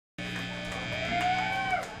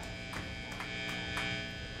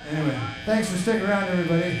Anyway, thanks for sticking around,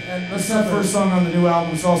 everybody. And this is the first song on the new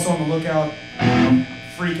album. It's also on the lookout.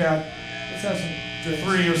 Freak Out. Let's have some drinks.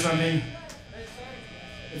 3 or something.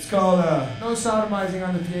 It's called, No sodomizing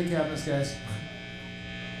on the PA cabinets, guys.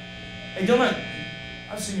 Hey, Dylan,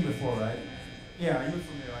 I've seen you before, right? Yeah, you were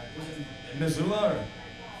from there, right? Was it in Missoula or?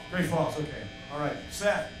 Great Falls, okay. All right,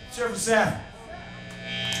 Seth. Sheriff Seth.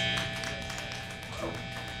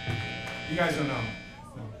 You guys don't know.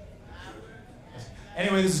 No.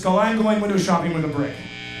 Anyway, this is called I'm Going Window Shopping with a Brick.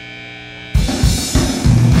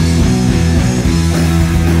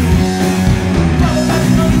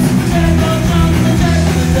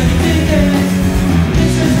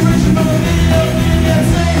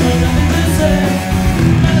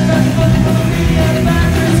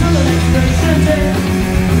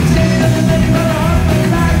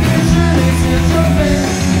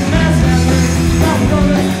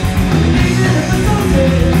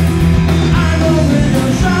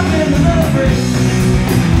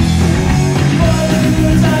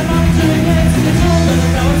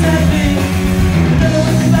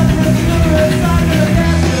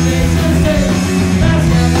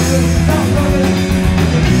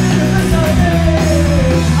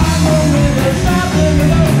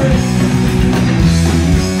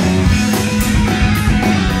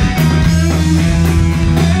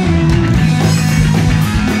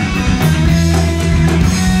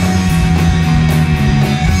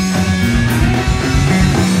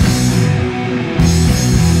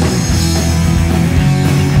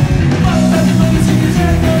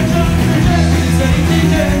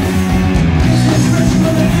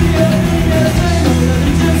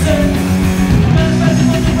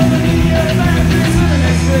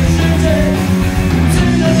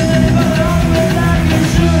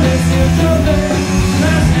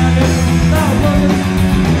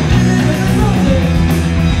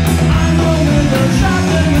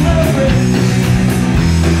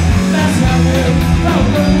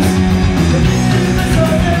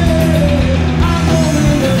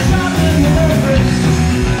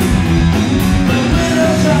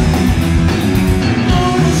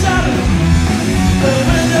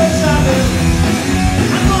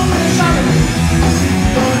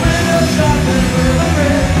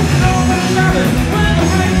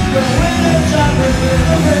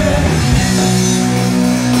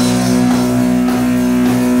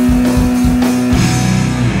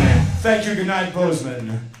 Thank you, good night,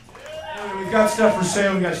 Bozeman. We've got stuff for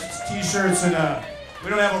sale. We've got t-shirts and we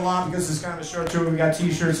don't have a lot because it's kind of a short tour. We've got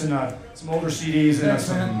t-shirts and some older CDs and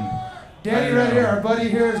some. Danny right here, our buddy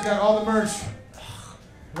here, has got all the merch.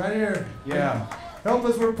 Right here. Yeah. Help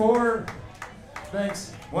us, we're poor.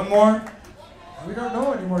 Thanks. One more? We don't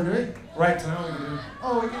know anymore, do we? Right now we do.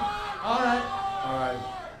 Oh, we can. All right. All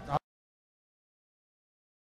right.